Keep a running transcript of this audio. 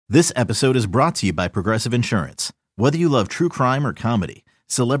This episode is brought to you by Progressive Insurance. Whether you love true crime or comedy,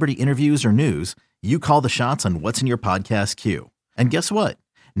 celebrity interviews or news, you call the shots on what's in your podcast queue. And guess what?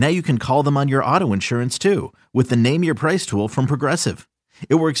 Now you can call them on your auto insurance too with the Name Your Price tool from Progressive.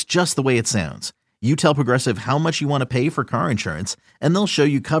 It works just the way it sounds. You tell Progressive how much you want to pay for car insurance, and they'll show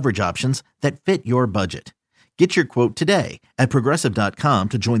you coverage options that fit your budget. Get your quote today at Progressive.com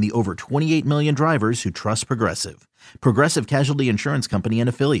to join the over 28 million drivers who trust Progressive. Progressive Casualty Insurance Company and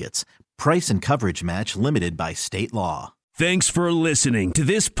Affiliates. Price and coverage match limited by state law. Thanks for listening to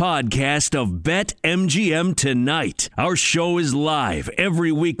this podcast of BetMGM Tonight. Our show is live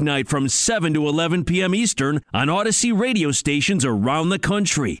every weeknight from 7 to 11 p.m. Eastern on Odyssey radio stations around the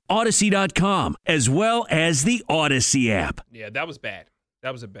country, Odyssey.com, as well as the Odyssey app. Yeah, that was bad.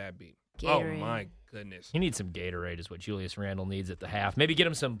 That was a bad beat. Gatorade. Oh, my goodness. He needs some Gatorade is what Julius Randle needs at the half. Maybe get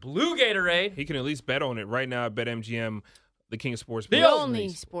him some blue Gatorade. He can at least bet on it right now at BetMGM, the king of sports. The only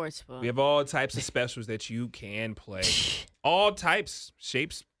sports book. We have all types of specials that you can play. All types,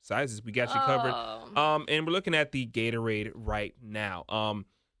 shapes, sizes. We got you covered. And we're looking at the Gatorade right now.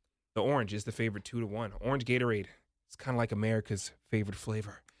 The orange is the favorite 2-1. Orange Gatorade. It's kind of like America's favorite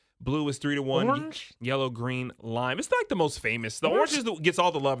flavor. Blue is 3-1. Orange? Yellow, green, lime. It's like the most famous. The orange is gets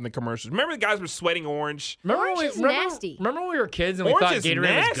all the love in the commercials. Remember the guys were sweating orange? Orange is nasty. Remember when we were kids and we Orange thought is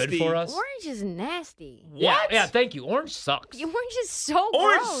Gatorade was good nasty. for us? Orange is nasty. What? Yeah, thank you. Orange sucks. Orange is so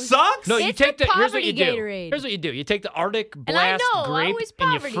Orange gross. sucks? No, you It's take the here's what you poverty do. Gatorade. Here's what you do. You take the Arctic I Blast know, I grape was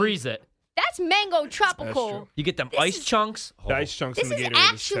and you poverty. freeze it. That's mango That's tropical. true. You get them This ice is- chunks. The ice chunks This in the is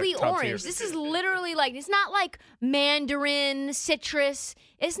Gatorade actually top tier. orange. This is literally like, it's not like mandarin, citrus.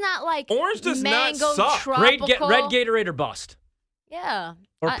 It's not like Orange does not mango suck. tropical. Red Gatorade or bust. Yeah.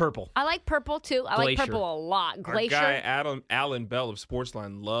 Or purple. I like purple too. I like Glacier. purple a lot. Our Glacier. guy Alan Bell of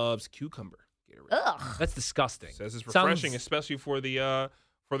Sportsline loves cucumber Gatorade. Ugh. That's disgusting. Says it's refreshing, Sounds- especially for the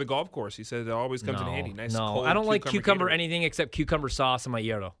golf course. He says it always comes in handy. Nice no, cold I don't like cucumber Gatorade. anything except cucumber sauce in my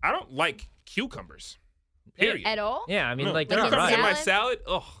gyro. I don't like cucumbers. Period. At all? Yeah, I mean, No, like they're Like not in right. in my salad?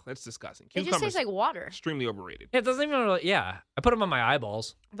 salad. Oh, that's disgusting. It just Cucumbers tastes like water. extremely overrated. It doesn't even really, yeah. I put them on my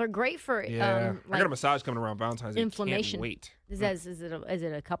eyeballs. They're great for Yeah, I like got a massage coming around Valentine's Day. inflammation. Can't wait. is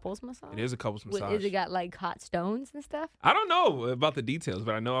it a couples massage? It is a couple's Is massage. it got like hot stones and stuff? I don't know about the details,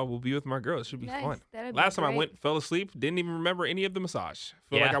 but I know I will be with my girl. It should be Nice. fun. That'd be Last time I great. went, fell asleep, didn't even remember any of the massage.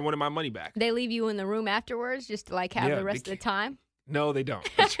 Feel like Yeah. I wanted my money back. They leave you in the room afterwards just to like have Yeah, the rest they of the time. No, they don't.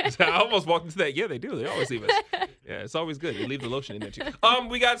 I almost walked into that. Yeah, they do. They always leave us. Yeah, it's always good. They leave the lotion in there too.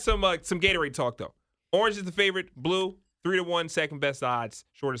 We got some Gatorade talk though. Orange is the favorite. Blue 3-1, second best odds,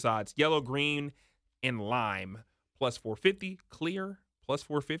 shortest odds. Yellow, green, and lime plus 450. Clear plus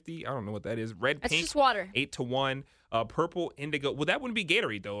 450. I don't know what that is. Red, That's pink just water. 8-1. Purple, indigo. Well, that wouldn't be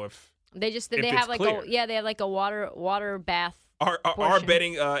Gatorade though. If They it's have like clear. they have like a water bath. our portion.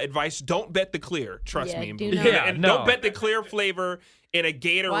 betting advice: don't bet the clear. Trust Yeah, me. do And- not. Yeah, and no. don't bet the clear flavor in a Watch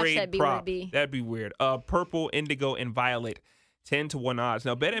Gatorade that be prop. what it be. That'd be weird. Purple, indigo, and violet. 10-1 odds.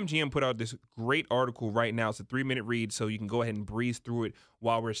 Now, BetMGM put out this great article right now. It's a 3-minute read, so you can go ahead and breeze through it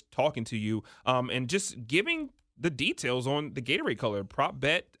while we're talking to you. And just giving the details on the Gatorade color, prop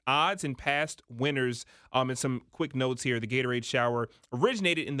bet, odds, and past winners. And some quick notes here. The Gatorade shower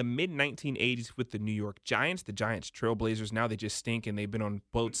originated in the mid-1980s with the New York Giants. The Giants trailblazers. Now they just stink, and they've been on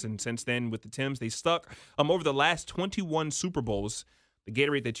boats. And since then, with the Tims, they stuck. Over the last 21 Super Bowls, the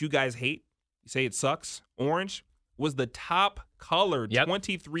Gatorade that you guys hate, you say it sucks, orange, was the top color, Yep.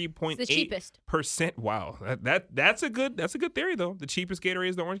 23.8%. It's the cheapest. Wow, that's a good theory though. The cheapest Gatorade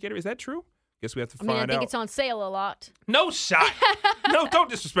is the orange Gatorade. Is that true? Guess we have to I mean, I find think out. it's on sale a lot. No shot. No, don't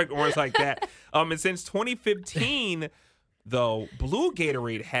disrespect orange like that. And since 2015, though, blue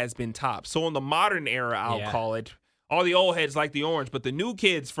Gatorade has been top. So in the modern era, I'll Yeah. call it. All the old heads like the orange, but the new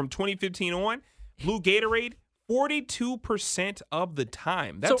kids from 2015 on, blue Gatorade, 42% of the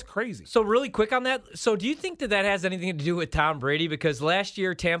time. That's crazy. So really quick on that. So do you think that has anything to do with Tom Brady? Because last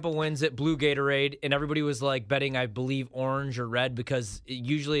year Tampa wins at blue Gatorade, and everybody was like betting, I believe, orange or red because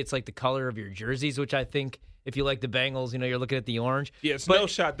usually it's like the color of your jerseys, which I think if you like the Bengals, you're looking at the orange. Yes, But- no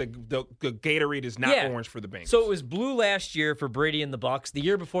shot. The Gatorade is not orange for the Bengals. So it was blue last year for Brady and the Bucks. The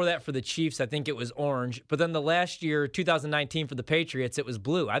year before that for the Chiefs, I think it was orange. But then the last year, 2019 for the Patriots, it was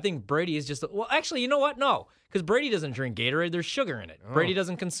blue. I think Brady is just well, actually, you know what? No, because Brady doesn't drink Gatorade. There's sugar in it. Brady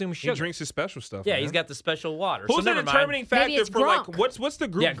doesn't consume he sugar. drinks his special stuff. Yeah, man. he's got the special water. Who's so the never determining mind. factor Maybe it's for like Gronk. what's the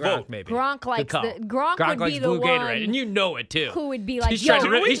group Yeah, Gronk vote? maybe. Gronk likes Good call. Gronk would likes be the blue one Gatorade, and you know it too. who would be like, He's yo,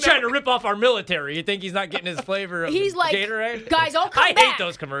 trying to rip off our military. You think he's not getting his flavor of He's like, Gatorade. guys, I'll come I back. hate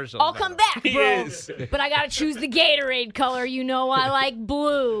those commercials. I'll come back, He bro. is. But I gotta choose the Gatorade color. You know I like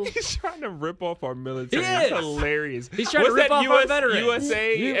blue. He's trying to rip off our military. He It's is. hilarious. He's trying to What's rip that off our veterans.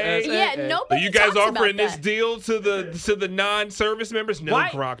 USA. Yeah, Are nobody you guys talks offering about this that. deal to the non-service members? No,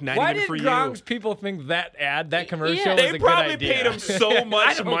 Gronk, not why even did for Gronk's you. people think that commercial Yeah. was They a good probably idea? paid him so I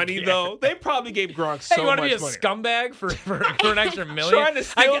much don't money, care. though. They probably gave Gronk Hey, so you want to much be a money. scumbag for an extra million? Trying to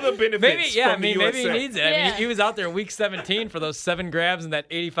steal the benefits Maybe, yeah, from the maybe he USA. needs it. I Yeah. mean, he was out there week 17 for those 7 grabs and that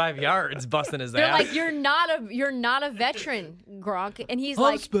 85 yards, busting his They're ass. like, you're not a veteran, Gronk, and he's I'm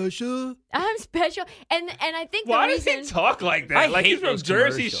like, special. I'm special. And I think Why the does reason he talk like that? I Like hate he's from those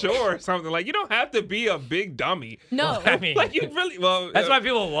Jersey commercials. Shore or something. Like you don't have to be a big dummy. no, I mean, Like you really well. that's why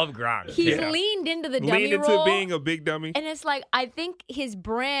people love Gronk. he's Yeah. leaned into the dummy leaned into role. being a big dummy. And it's like, I think his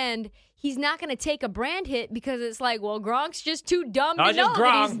brand, he's not going to take a brand hit because it's like, well, Gronk's just too dumb No, to it's know just that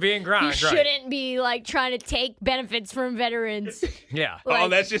Gronk he's- being Gronk, he right. shouldn't be like trying to take benefits from veterans. Yeah. Oh, Like,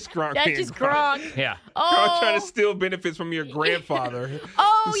 that's just Gronk. that's being just Gronk. Yeah. Gronk Oh, trying to steal benefits from your grandfather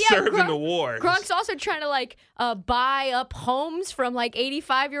oh who yeah, served in Gronk- the war. Gronk's also trying to like buy up homes from like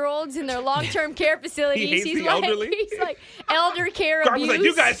 85-year-olds in their long-term care facilities. hates he's the like, elderly? he's like elder care Gronk abuse. was like,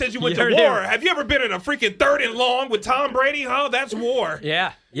 you guys said you went You to heard war. him. Have you ever been in a freaking 3rd and long with Tom Brady? Huh? That's war.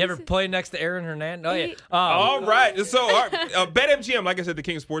 Yeah. You ever play next to Aaron Hernandez? Oh, yeah. He- All right. So, BetMGM, like I said, the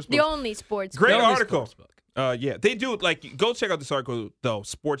King of Sportsbooks. the only sports. Great The only article. sportsbook. Yeah, they do like go check out this article though,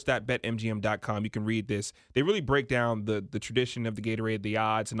 sports.betmgm.com. You can read this. They really break down the tradition of the Gatorade, the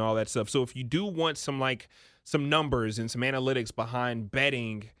odds, and all that stuff. So if you do want some numbers and some analytics behind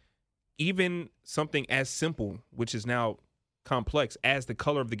betting, even something as simple, which is now complex as the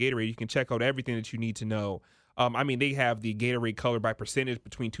color of the Gatorade, you can check out everything that you need to know. I mean, they have the Gatorade color by percentage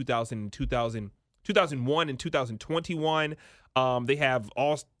between 2001 and 2021. They have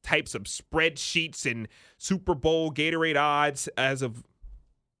all types of spreadsheets and Super Bowl Gatorade odds as of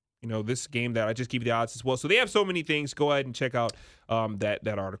this game that I just give you the odds as well. So they have so many things. Go ahead and check out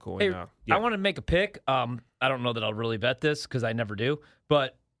that article. Hey, And, yeah. I want to make a pick. I don't know that I'll really bet this because I never do,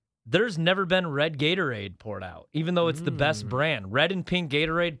 but there's never been red Gatorade poured out, even though it's the best brand. Red and pink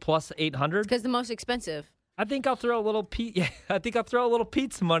Gatorade plus 800. Because the most expensive. I think I'll throw a little I think I'll throw a little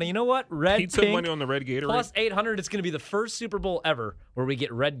pizza money. You know what? Red Pizza pink money on the red Gatorade. plus 800. It's going to be the first Super Bowl ever where we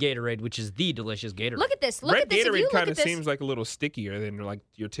get red Gatorade, which is the delicious Gatorade. Look at this. Look red at this. If you Gatorade look kind at of this, seems like a little stickier than like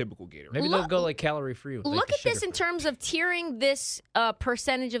your typical Gatorade. Maybe they'll go like calorie free. look at this in terms of tiering this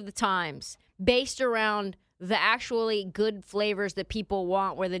percentage of the times based around the actually good flavors that people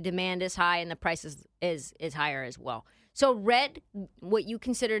want, where the demand is high and the price is higher as well. So red, what you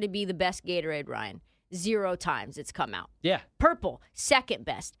consider to be the best Gatorade, Ryan, 0 times it's come out. Yeah. Purple, second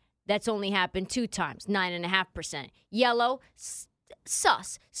best. That's only happened 2 times, 9.5%. Yellow,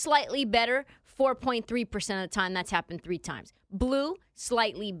 sus, slightly better, 4.3% of the time. That's happened 3 times. Blue,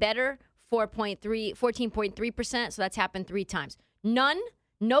 slightly better, 14.3%. So that's happened 3 times. None,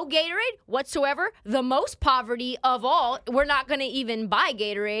 no Gatorade whatsoever. The most poverty of all. We're not going to even buy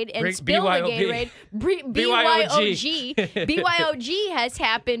Gatorade and Bring spill BYOB. the Gatorade. BYOG. BYOG has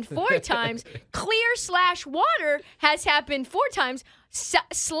happened 4 times. Clear/water has happened 4 times.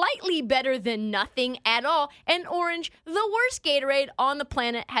 Slightly better than nothing at all. And orange, the worst Gatorade on the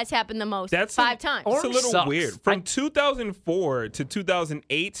planet, has happened the most. That's 5 times. It's a Orange little sucks. weird. From 2004 to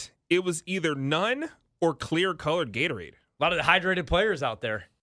 2008, it was either none or clear colored Gatorade. A lot of the hydrated players out there.